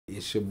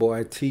It's your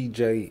boy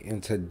TJ,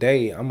 and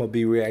today I'm gonna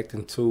be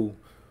reacting to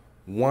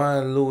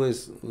Juan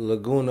Luis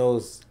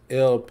Lagunas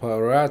El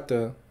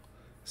Parata,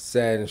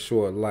 sad and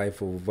short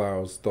life of a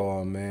viral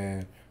star,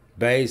 man.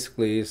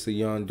 Basically, it's a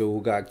young dude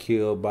who got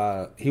killed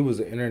by, he was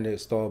an internet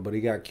star, but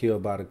he got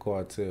killed by the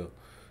cartel.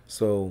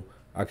 So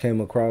I came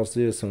across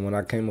this, and when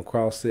I came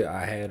across it,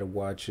 I had to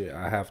watch it.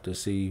 I have to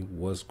see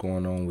what's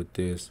going on with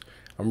this.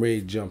 I'm ready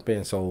to jump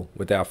in, so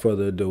without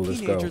further ado, let's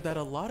go. Teenager that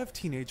a lot of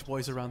teenage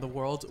boys around the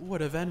world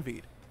would have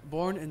envied.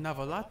 Born in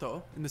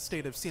Navolato, in the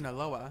state of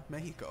Sinaloa,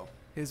 Mexico.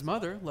 His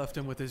mother left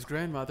him with his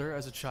grandmother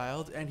as a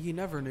child, and he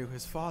never knew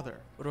his father.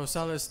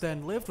 Rosales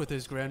then lived with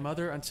his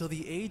grandmother until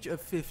the age of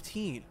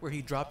 15, where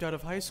he dropped out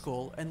of high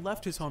school and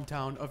left his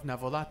hometown of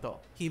Navolato.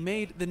 He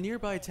made the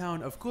nearby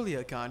town of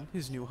Culiacan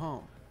his new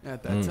home.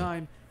 At that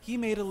time, he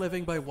made a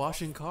living by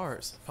washing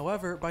cars.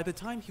 However, by the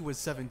time he was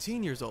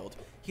 17 years old,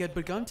 he had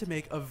begun to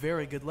make a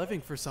very good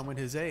living for someone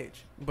his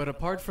age. But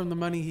apart from the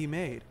money he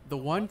made, the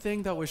one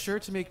thing that was sure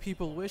to make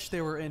people wish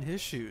they were in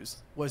his shoes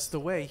was the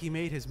way he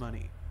made his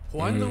money.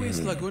 Juan Luis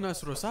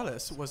Lagunas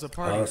Rosales was a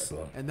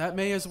partier, and that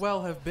may as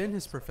well have been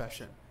his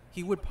profession.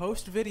 He would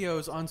post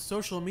videos on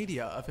social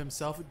media of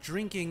himself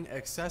drinking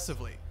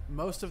excessively.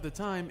 Most of the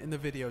time in the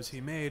videos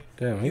he made,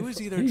 he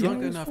was either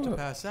drunk enough to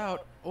pass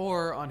out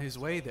or on his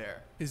way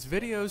there. His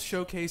videos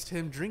showcased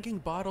him drinking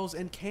bottles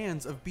and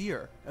cans of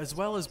beer, as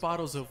well as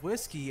bottles of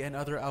whiskey and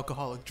other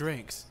alcoholic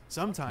drinks.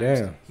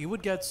 Sometimes he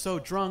would get so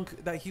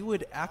drunk that he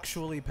would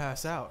actually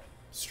pass out.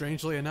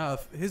 Strangely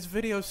enough, his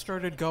videos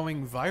started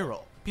going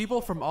viral.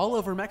 People from all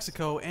over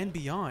Mexico and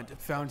beyond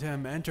found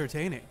him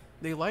entertaining.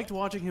 They liked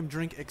watching him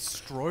drink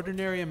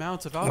extraordinary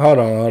amounts of alcohol.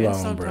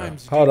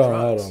 Hold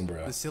on,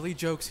 bro. The silly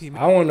jokes he made.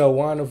 I want to know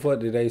why the fuck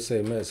did they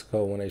say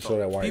Mexico when they show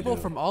that white People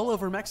dude? from all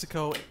over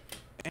Mexico.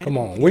 Come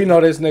on, we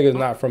know this nigga's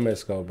not from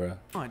Mexico, bro.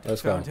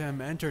 Let's go. Found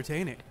him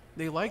entertaining.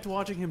 They liked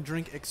watching him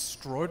drink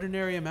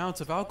extraordinary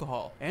amounts of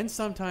alcohol and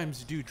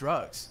sometimes do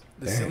drugs.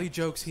 The silly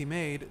jokes he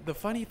made, the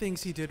funny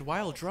things he did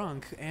while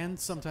drunk and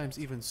sometimes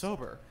even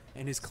sober,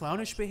 and his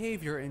clownish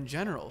behavior in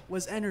general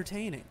was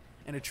entertaining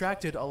and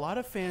attracted a lot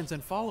of fans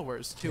and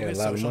followers to his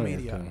social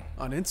media.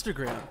 On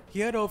Instagram, he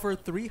had over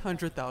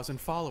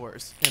 300,000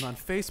 followers, and on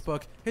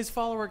Facebook, his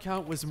follower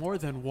count was more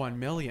than 1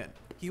 million.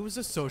 He was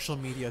a social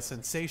media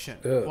sensation.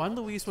 Juan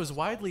Luis was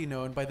widely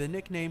known by the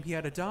nickname he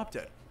had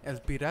adopted, El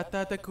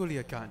Pirata de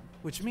Culiacan,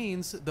 which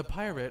means the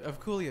Pirate of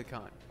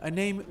Culiacan, a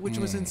name which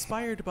was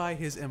inspired by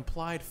his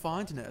implied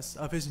fondness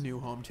of his new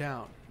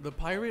hometown. The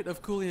Pirate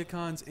of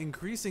Culiacan's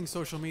increasing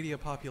social media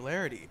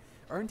popularity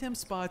earned him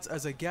spots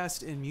as a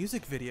guest in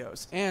music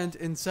videos and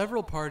in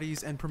several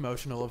parties and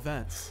promotional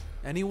events.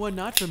 Anyone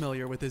not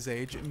familiar with his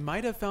age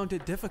might have found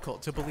it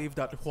difficult to believe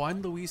that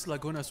Juan Luis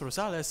Lagunas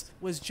Rosales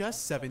was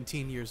just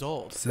 17 years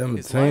old.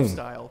 His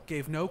lifestyle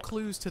gave no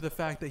clues to the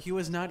fact that he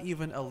was not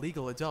even a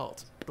legal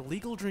adult. The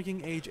legal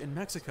drinking age in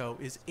Mexico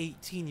is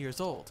 18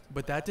 years old,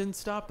 but that didn't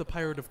stop the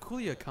Pirate of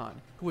Culiacan,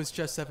 who was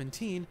just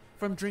 17,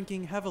 from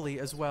drinking heavily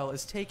as well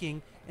as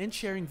taking and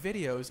sharing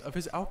videos of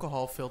his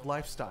alcohol-filled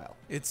lifestyle.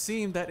 It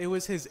seemed that it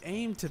was his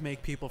aim to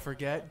make people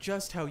forget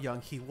just how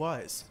young he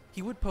was.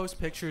 He would post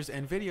pictures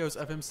and videos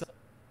of himself.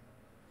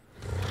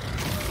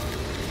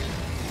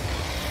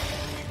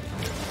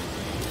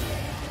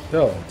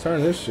 Yo,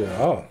 turn this shit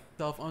off.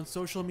 On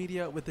social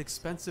media with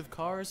expensive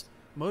cars,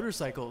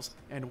 motorcycles,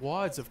 and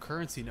wads of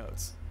currency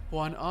notes.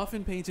 Juan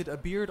often painted a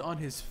beard on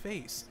his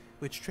face,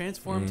 which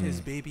transformed his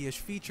babyish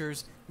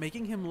features,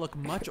 making him look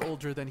much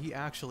older than he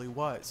actually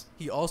was.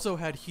 He also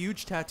had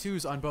huge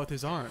tattoos on both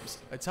his arms,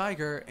 a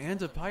tiger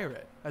and a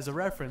pirate, as a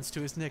reference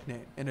to his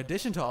nickname. In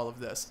addition to all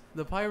of this,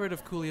 the Pirate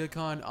of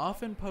Culiacan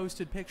often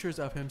posted pictures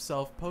of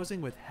himself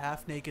posing with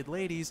half-naked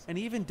ladies and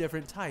even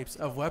different types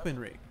of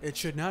weaponry. It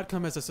should not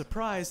come as a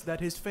surprise that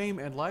his fame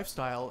and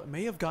lifestyle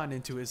may have gotten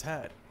into his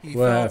head. He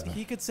felt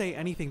he could say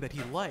anything that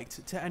he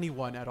liked to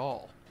anyone at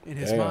all. In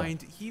his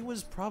mind, he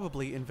was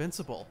probably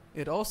invincible.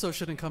 It also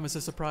shouldn't come as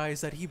a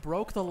surprise that he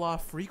broke the law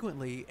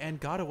frequently and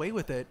got away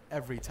with it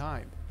every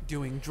time.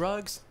 Doing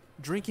drugs,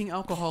 drinking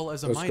alcohol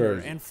as a minor,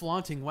 and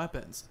flaunting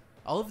weapons.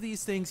 All of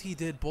these things he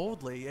did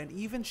boldly and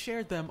even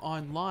shared them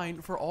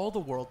online for all the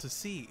world to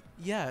see.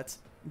 Yet,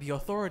 the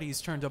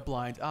authorities turned a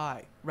blind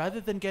eye.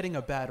 Rather than getting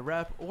a bad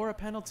rep or a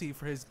penalty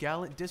for his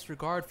gallant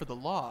disregard for the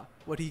law,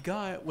 what he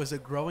got was a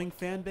growing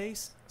fan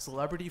base,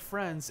 celebrity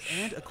friends,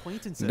 and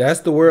acquaintances. That's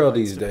the world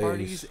these days.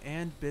 Parties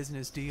and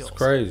business deals. It's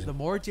crazy. The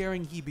more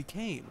daring he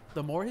became,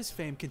 the more his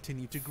fame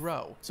continued to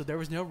grow, so there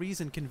was no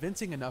reason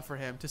convincing enough for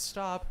him to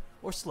stop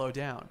or slow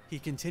down. He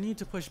continued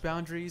to push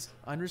boundaries,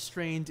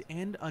 unrestrained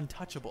and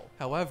untouchable.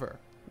 However,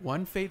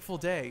 one fateful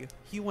day,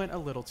 he went a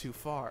little too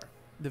far.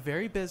 The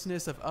very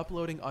business of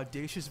uploading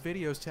audacious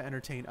videos to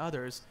entertain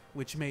others,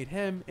 which made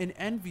him an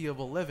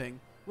enviable living,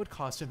 would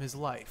cost him his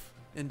life.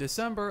 In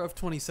December of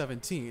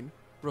 2017,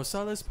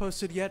 Rosales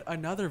posted yet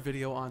another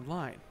video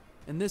online.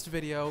 In this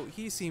video,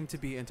 he seemed to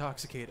be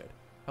intoxicated.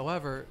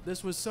 However,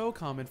 this was so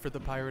common for the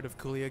Pirate of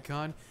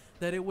Culiacan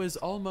that it was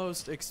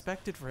almost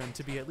expected for him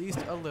to be at least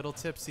a little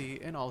tipsy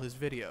in all his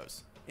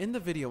videos. In the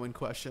video in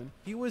question,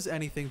 he was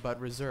anything but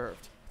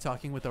reserved,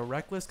 talking with a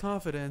reckless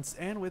confidence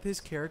and with his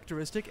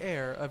characteristic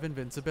air of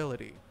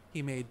invincibility.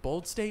 He made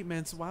bold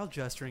statements while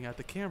gesturing at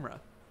the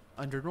camera.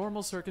 Under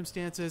normal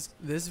circumstances,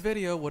 this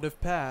video would have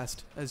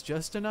passed as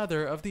just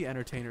another of the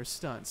entertainer's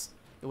stunts.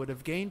 It would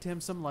have gained him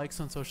some likes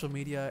on social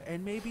media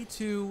and maybe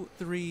 2,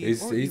 3,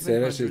 or he even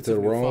said that shit hundreds to of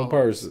the new wrong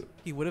followers. person.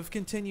 He would have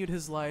continued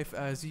his life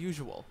as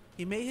usual.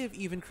 He may have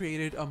even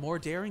created a more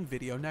daring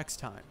video next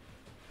time.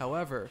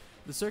 However,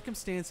 the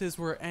circumstances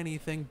were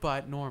anything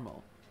but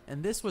normal,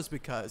 and this was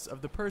because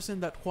of the person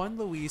that Juan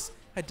Luis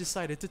had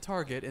decided to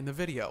target in the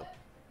video,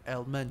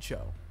 El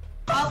Mencho.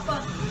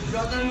 Papa, yo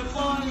también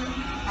puedo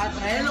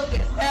atraer lo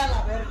que sea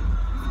la verga.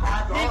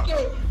 Así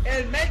que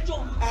el Mencho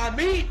a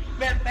mí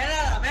me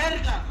pela la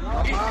verga.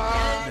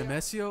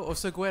 Nemesio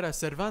Oseguera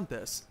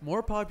Cervantes,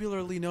 more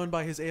popularly known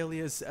by his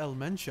alias El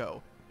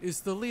Mencho,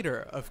 is the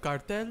leader of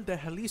Cartel de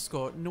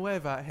Jalisco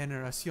Nueva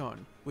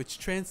Generación, which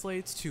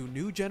translates to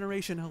New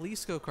Generation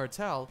Jalisco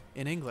Cartel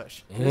in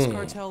English. This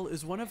cartel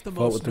is one of the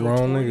most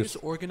notorious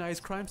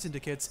organized crime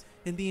syndicates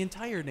in the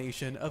entire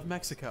nation of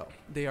Mexico.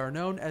 They are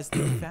known as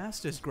the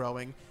fastest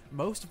growing,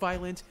 most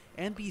violent,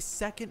 and the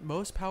second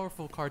most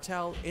powerful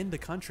cartel in the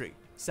country,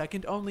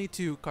 second only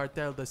to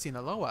Cartel de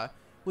Sinaloa,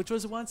 which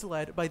was once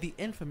led by the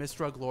infamous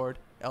drug lord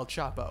El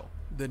Chapo.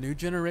 The New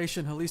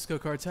Generation Jalisco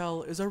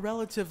Cartel is a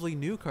relatively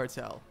new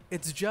cartel.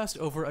 It's just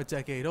over a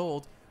decade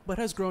old, but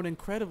has grown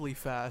incredibly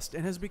fast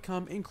and has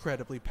become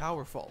incredibly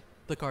powerful.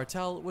 The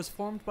cartel was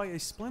formed by a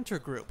splinter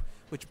group,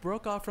 which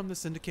broke off from the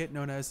syndicate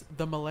known as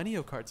the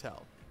Milenio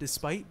Cartel.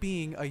 Despite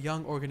being a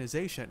young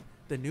organization,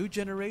 the New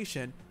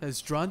Generation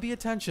has drawn the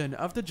attention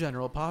of the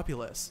general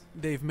populace.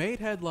 They've made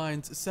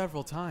headlines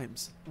several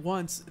times.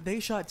 Once, they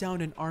shot down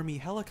an army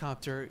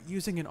helicopter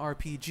using an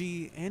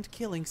RPG and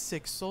killing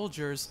 6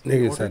 soldiers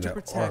in order to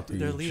protect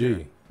their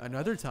leader.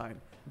 Another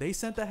time, they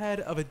sent the head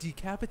of a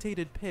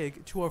decapitated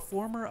pig to a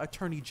former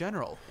attorney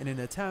general in an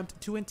attempt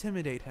to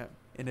intimidate him.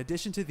 In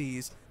addition to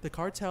these, the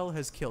cartel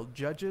has killed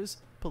judges,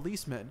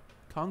 policemen,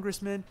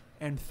 congressmen,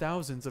 and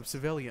thousands of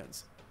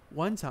civilians.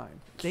 One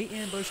time, they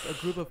ambushed a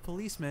group of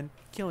policemen,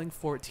 killing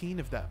 14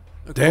 of them.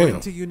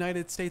 According to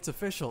United States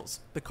officials,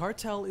 the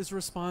cartel is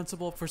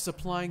responsible for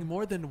supplying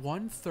more than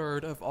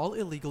 1/3 of all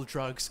illegal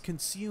drugs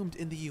consumed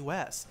in the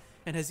US,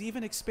 and has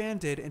even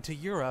expanded into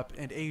Europe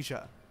and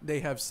Asia. They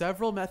have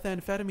several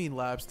methamphetamine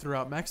labs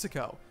throughout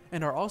Mexico,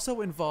 and are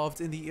also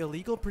involved in the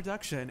illegal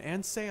production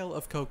and sale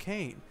of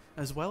cocaine,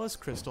 as well as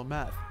crystal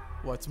meth.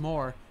 What's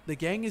more, the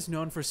gang is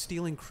known for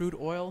stealing crude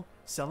oil,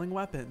 selling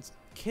weapons,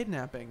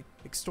 kidnapping,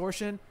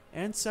 extortion,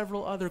 and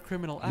several other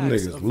criminal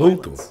acts of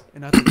violence.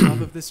 And at the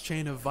top of this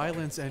chain of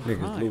violence and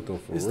crime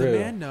is the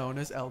man known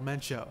as El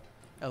Mencho.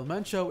 El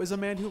Mencho is a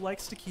man who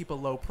likes to keep a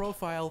low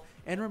profile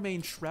and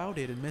remain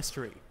shrouded in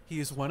mystery. He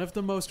is one of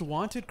the most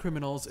wanted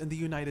criminals in the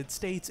United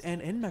States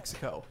and in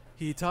Mexico.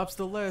 He tops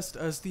the list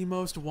as the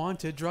most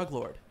wanted drug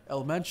lord.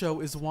 El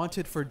Mencho is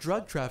wanted for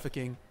drug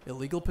trafficking,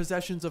 illegal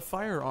possessions of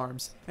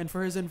firearms, and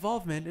for his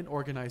involvement in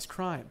organized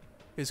crime.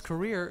 His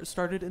career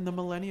started in the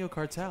Milenio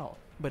Cartel,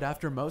 but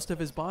after most of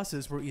his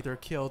bosses were either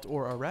killed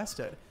or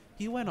arrested,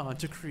 he went on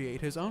to create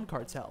his own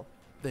cartel,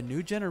 the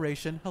New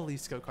Generation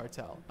Jalisco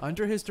Cartel.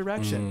 Under his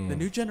direction, the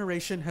New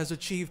Generation has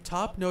achieved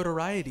top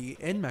notoriety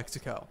in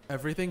Mexico.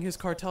 Everything his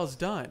cartel's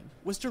done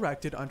was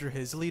directed under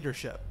his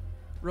leadership.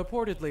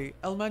 Reportedly,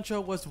 El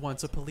Mencho was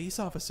once a police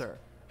officer.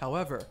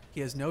 However,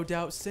 he has no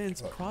doubt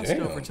since crossed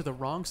over to the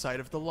wrong side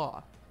of the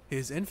law.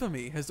 His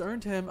infamy has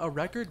earned him a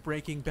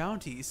record-breaking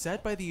bounty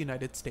set by the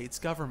United States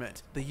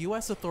government. The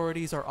U.S.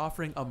 authorities are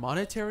offering a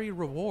monetary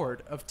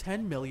reward of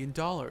 $10 million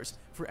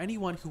for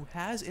anyone who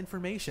has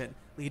information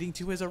leading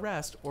to his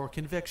arrest or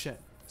conviction.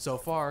 So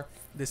far,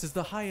 this is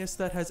the highest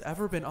that has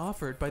ever been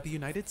offered by the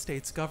United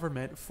States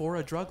government for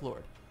a drug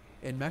lord.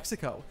 In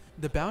Mexico,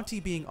 the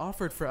bounty being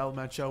offered for El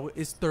Mencho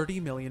is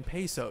 30 million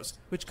pesos,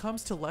 which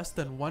comes to less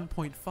than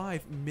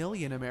 1.5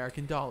 million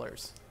American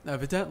dollars.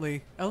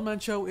 Evidently, El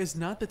Mencho is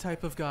not the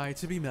type of guy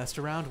to be messed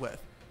around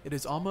with. It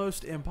is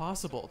almost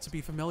impossible to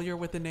be familiar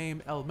with the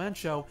name El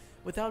Mencho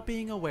without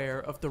being aware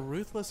of the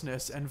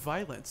ruthlessness and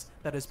violence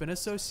that has been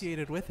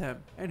associated with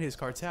him and his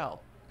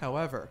cartel.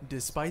 However,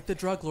 despite the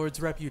drug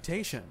lord's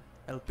reputation,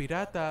 El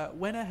Pirata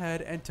went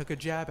ahead and took a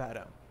jab at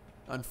him.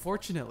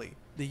 Unfortunately,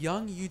 the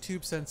young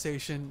YouTube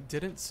sensation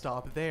didn't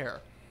stop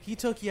there. He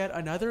took yet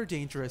another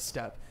dangerous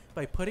step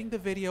by putting the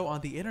video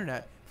on the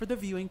internet for the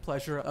viewing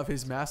pleasure of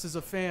his masses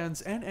of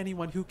fans and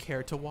anyone who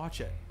cared to watch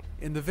it.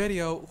 In the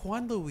video,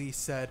 Juan Luis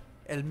said,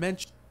 El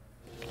Mencho.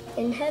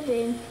 In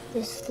heaven,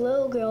 this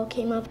little girl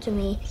came up to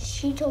me.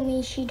 She told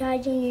me she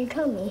died in your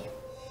tummy.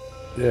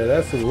 Yeah,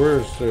 that's the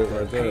weird shit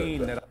right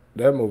there.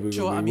 That movie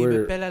gonna be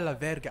weird. Me pela la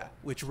verga,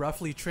 which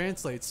roughly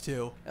translates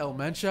to, El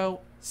Mencho,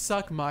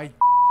 suck my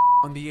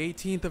On the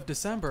 18th of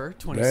December,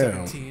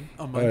 2017,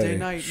 a Monday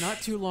night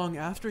not too long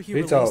after he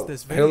released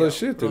this video,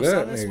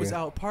 Rosales was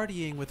out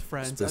partying with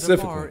friends at a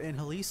bar in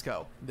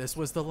Jalisco. This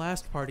was the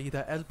last party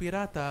that El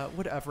Pirata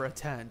would ever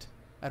attend.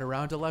 At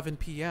around 11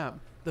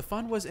 p.m., The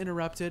fun was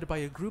interrupted by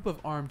a group of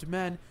armed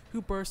men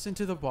who burst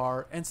into the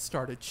bar and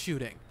started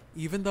shooting.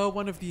 Even though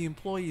one of the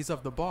employees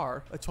of the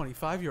bar, a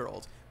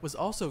 25-year-old, was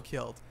also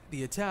killed,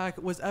 the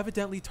attack was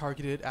evidently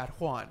targeted at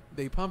Juan.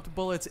 They pumped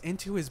bullets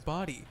into his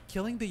body,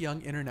 killing the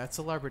young internet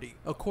celebrity.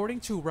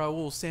 According to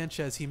Raul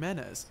Sanchez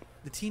Jimenez,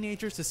 the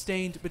teenager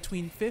sustained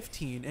between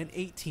 15 and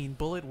 18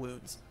 bullet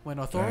wounds. When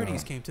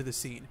authorities came to the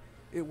scene,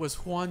 it was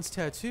Juan's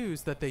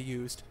tattoos that they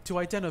used to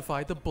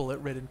identify the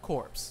bullet-ridden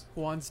corpse.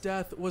 Juan's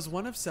death was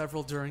one of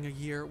several during a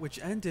year which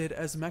ended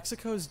as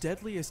Mexico's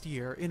deadliest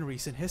year in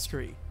recent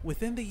history.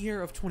 Within the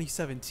year of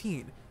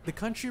 2017, the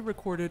country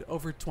recorded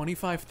over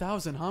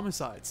 25,000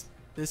 homicides.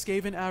 This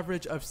gave an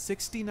average of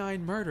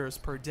 69 murders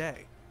per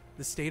day.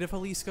 The state of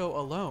Jalisco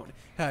alone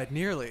had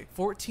nearly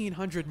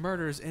 1,400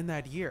 murders in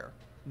that year.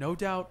 No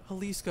doubt,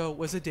 Jalisco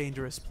was a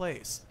dangerous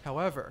place.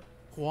 However,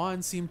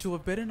 Juan seemed to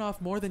have bitten off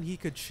more than he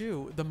could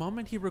chew the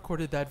moment he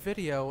recorded that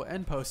video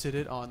and posted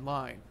it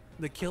online.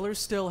 The killers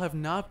still have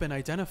not been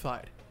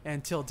identified,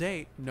 and till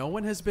date, no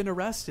one has been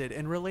arrested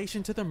in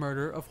relation to the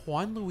murder of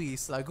Juan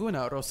Luis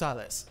Lagunas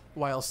Rosales.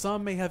 While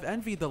some may have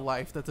envied the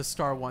life that the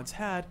star once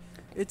had,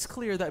 it's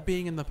clear that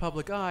being in the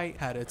public eye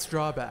had its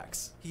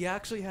drawbacks. He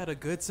actually had a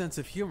good sense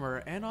of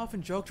humor and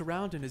often joked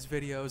around in his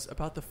videos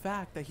about the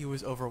fact that he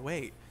was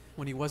overweight.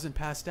 When he wasn't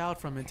passed out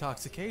from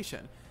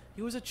intoxication,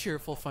 he was a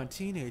cheerful, fun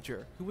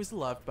teenager who was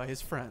loved by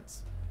his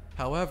friends.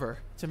 However,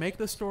 to make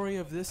the story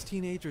of this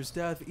teenager's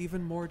death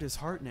even more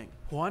disheartening,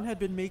 Juan had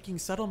been making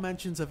subtle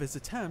mentions of his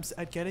attempts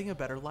at getting a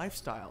better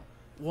lifestyle.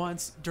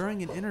 Once,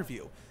 during an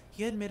interview,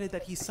 he admitted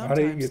that he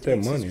sometimes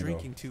takes his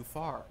drinking too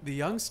far. The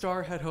young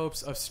star had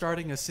hopes of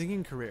starting a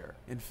singing career.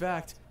 In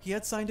fact, he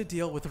had signed a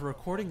deal with a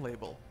recording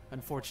label.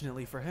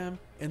 Unfortunately for him,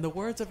 in the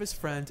words of his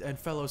friend and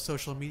fellow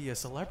social media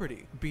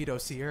celebrity,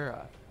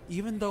 Oseguera,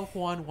 even though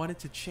Juan wanted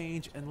to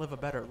change and live a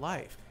better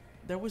life,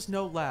 there was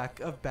no lack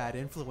of bad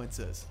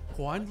influences.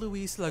 Juan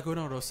Luis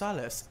Lagunas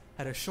Rosales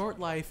had a short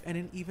life and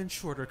an even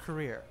shorter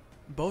career,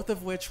 both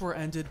of which were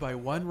ended by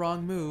one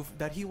wrong move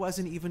that he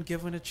wasn't even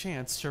given a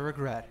chance to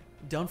regret.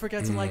 Don't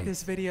forget to like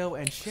this video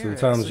and share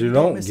Sometimes it so you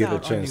don't don't miss get a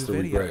out chance on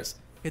new to videos. regret.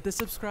 Hit the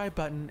subscribe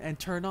button and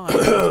turn on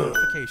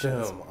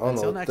notifications. Damn, I don't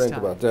Until know. next Think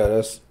time. about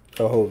that.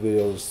 That whole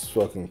video is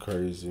fucking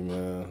crazy,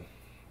 man.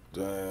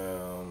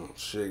 Damn,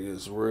 shit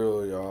gets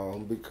real, y'all.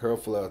 Be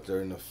careful out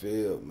there in the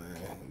field, man.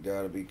 You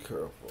gotta be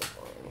careful.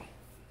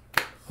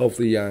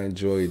 Hopefully y'all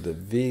enjoyed the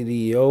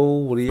video.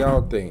 What do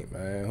y'all think,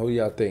 man? Who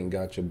y'all think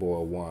got your boy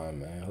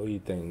Juan, man? Who you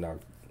think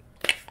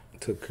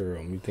took care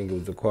of him? You think it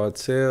was the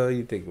cartel?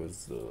 You think it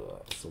was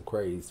some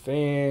crazy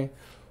fan?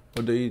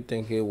 Or do you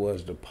think it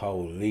was the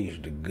police,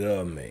 the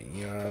government?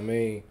 You know what I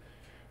mean?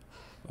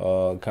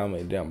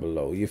 Comment down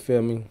below. You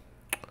feel me?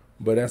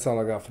 But that's all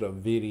I got for the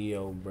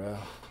video, bro.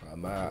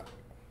 I'm out.